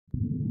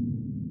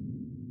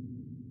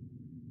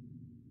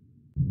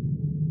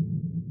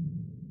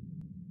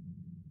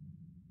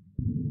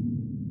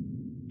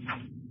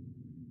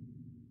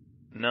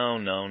No,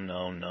 no,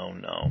 no, no,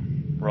 no.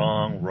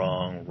 Wrong,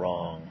 wrong,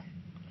 wrong.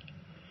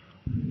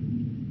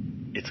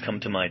 It's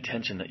come to my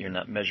attention that you're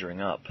not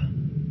measuring up.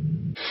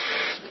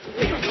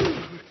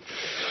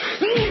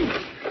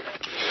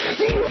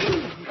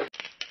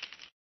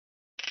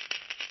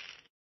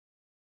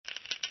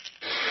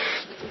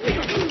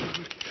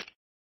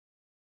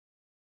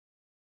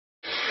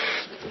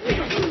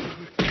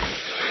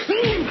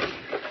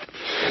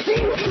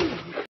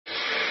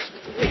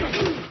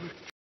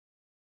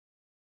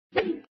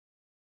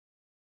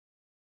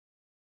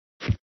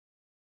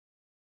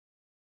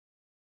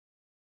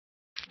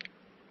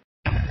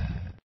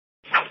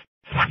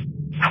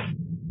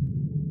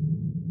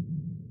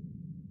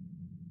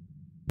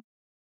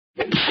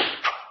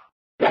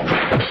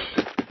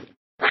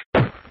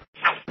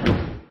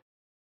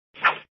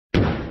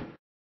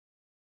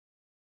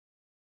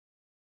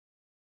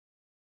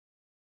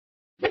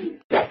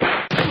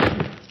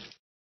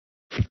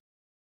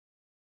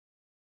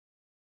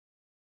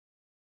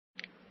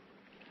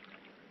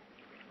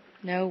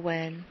 No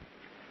when,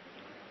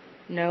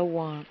 no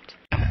want.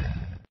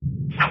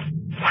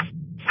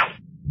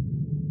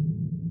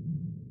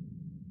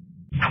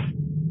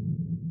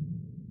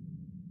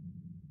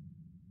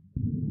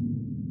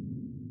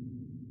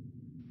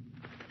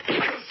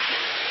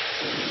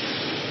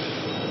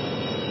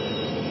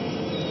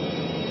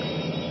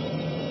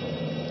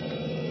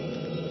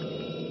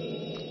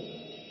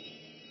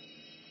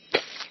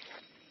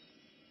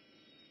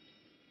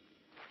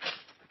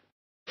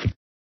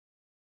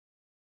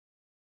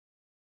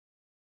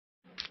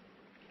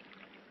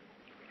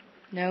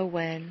 No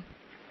when,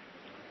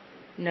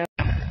 no.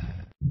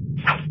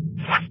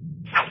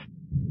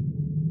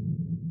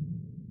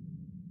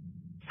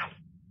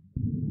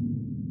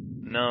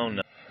 No,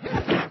 no.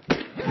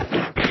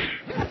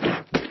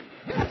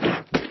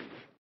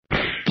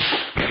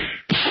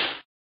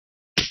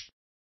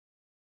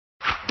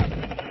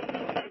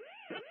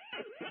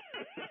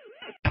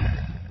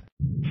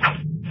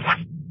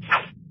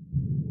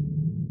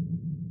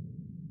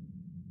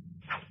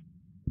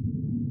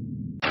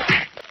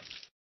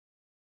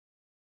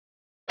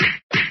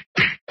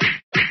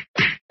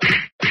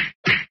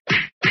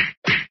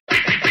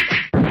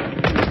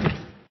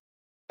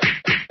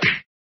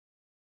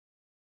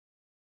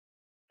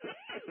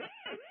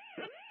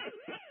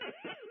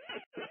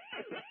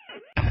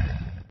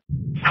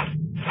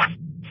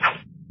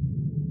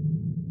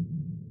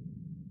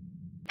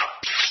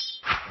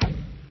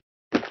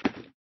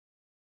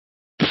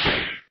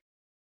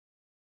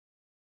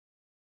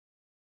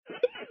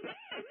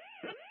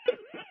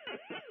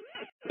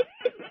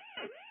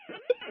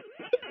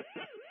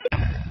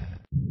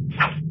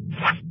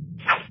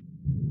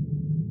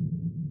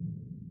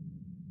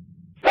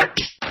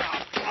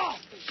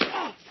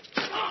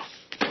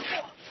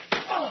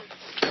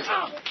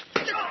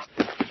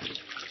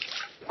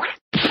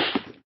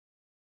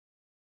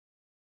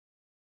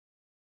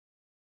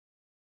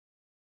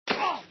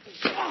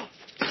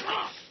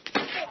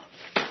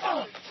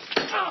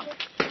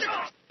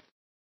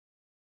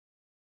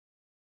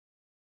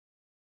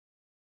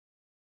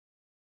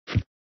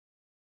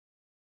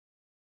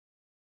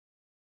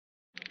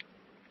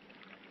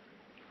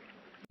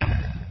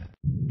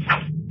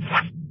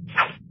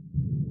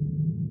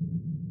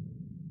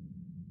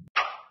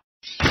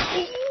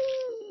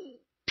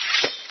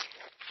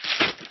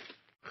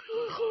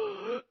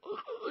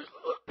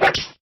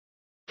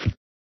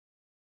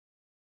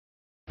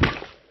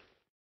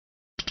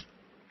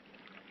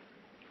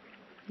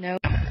 No.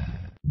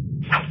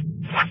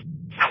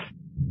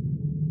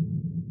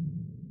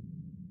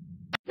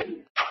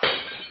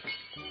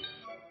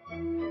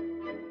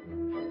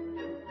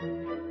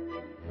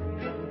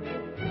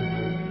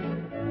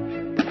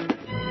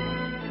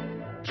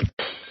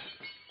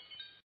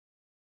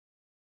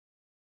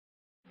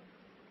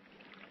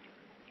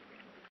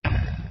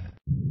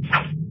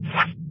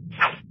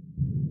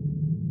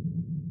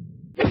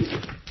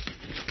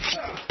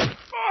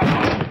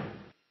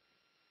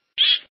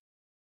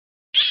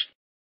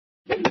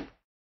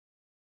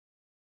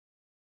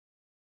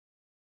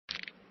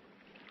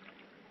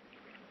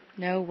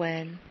 No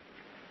when.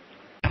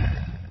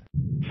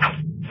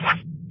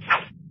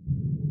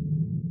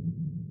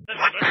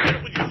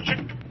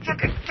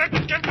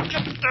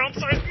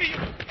 Downsize me!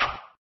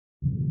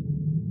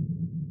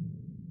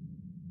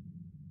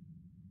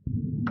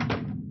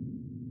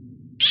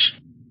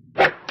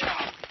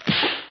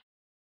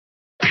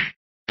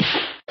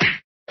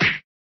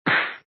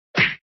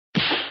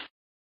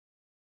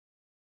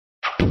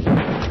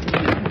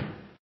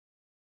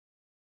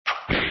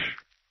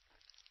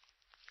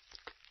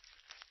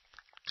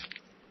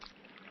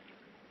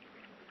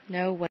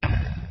 No when.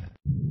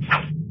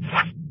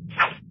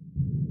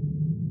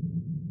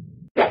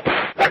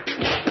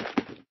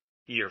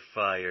 You're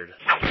fired.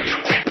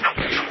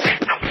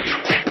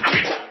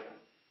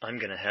 I'm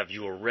gonna have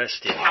you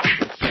arrested.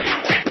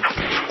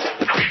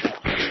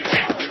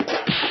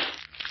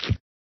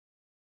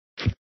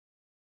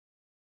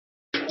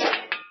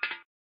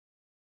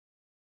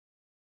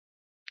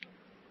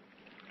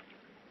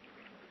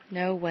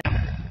 No when.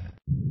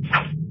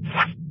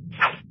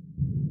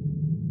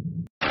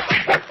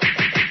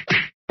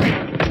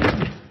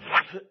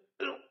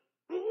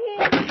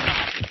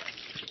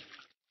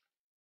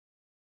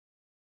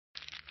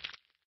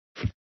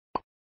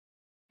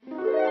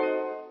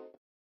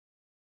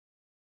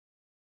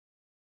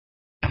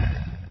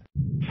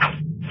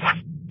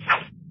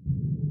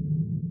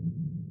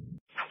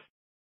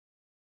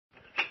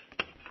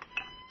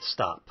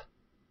 Stop.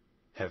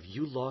 Have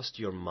you lost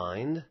your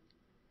mind?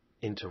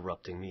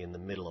 Interrupting me in the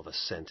middle of a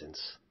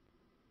sentence.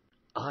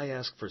 I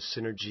ask for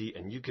synergy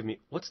and you give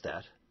me... What's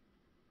that?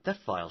 That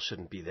file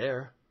shouldn't be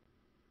there.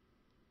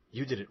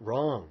 You did it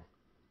wrong.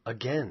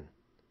 Again.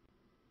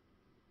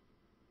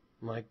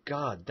 My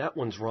God, that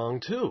one's wrong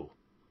too.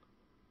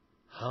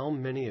 How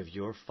many of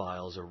your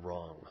files are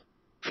wrong?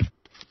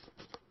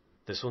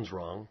 This one's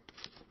wrong.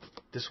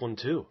 This one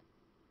too.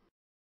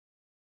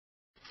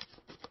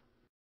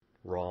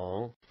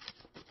 Wrong.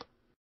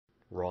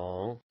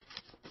 Wrong.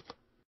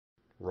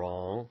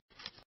 Wrong.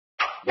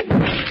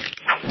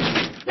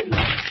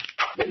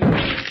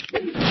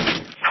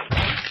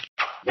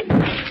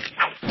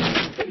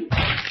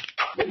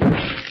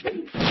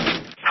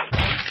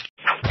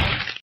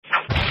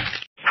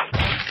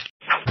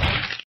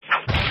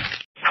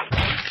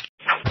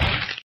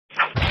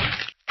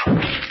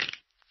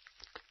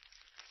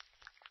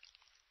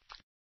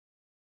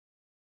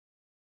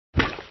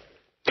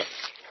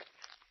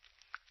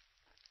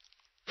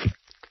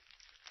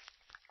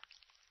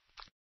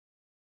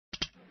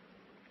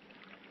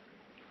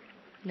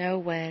 Know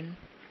when.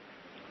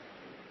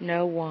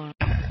 Know want.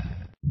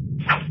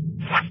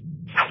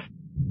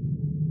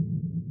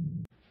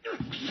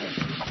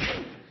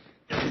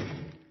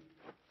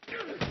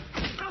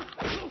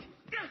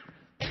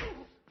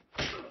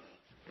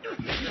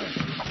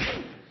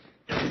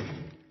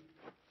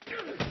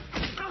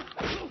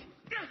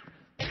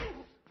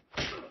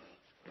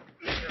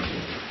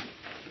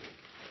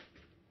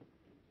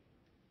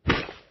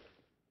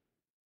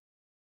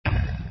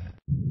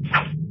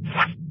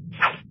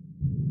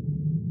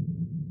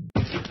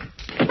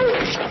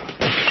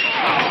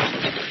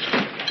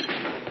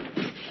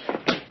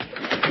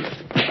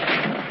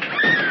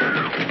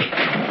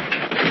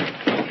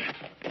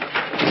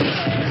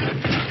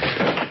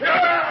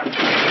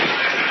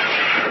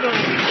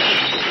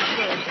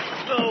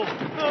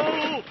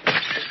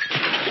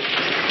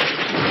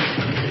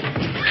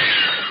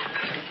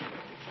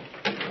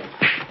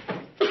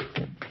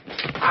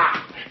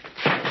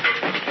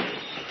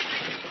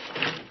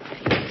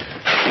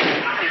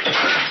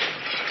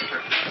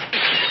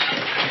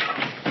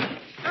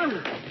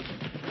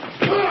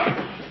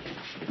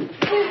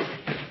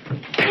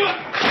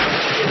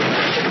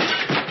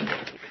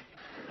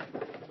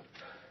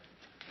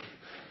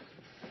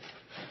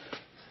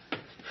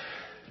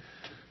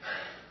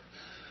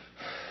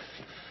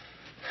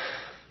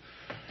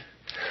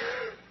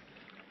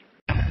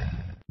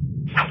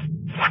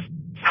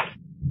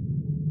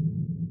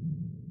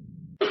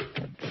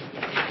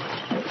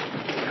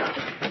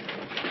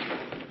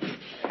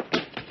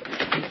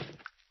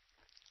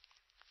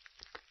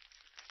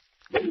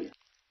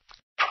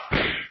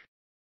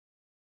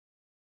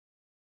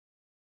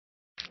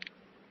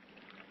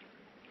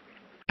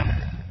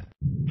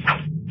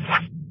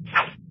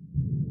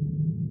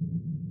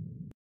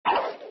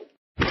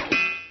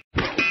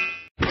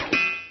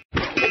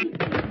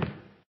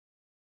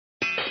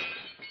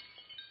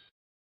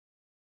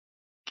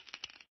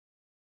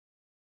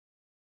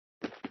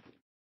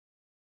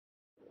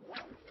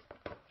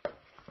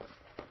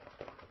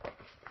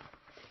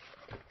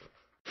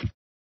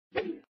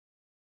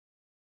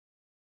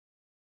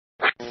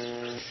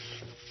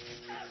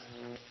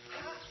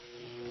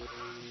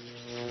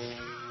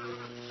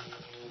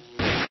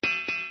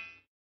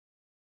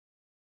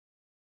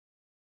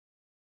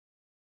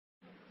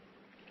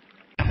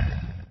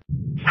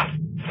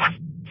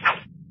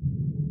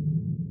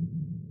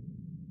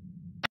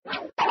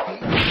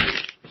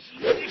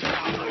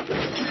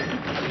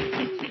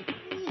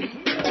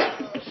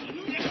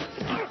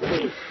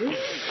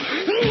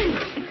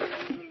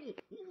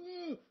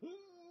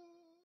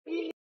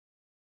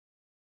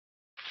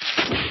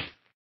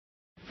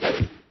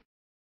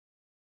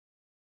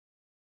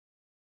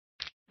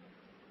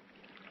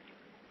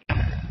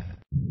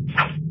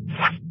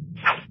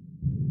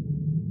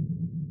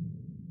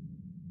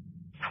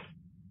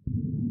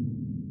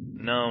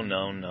 No,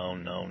 no, no,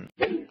 no.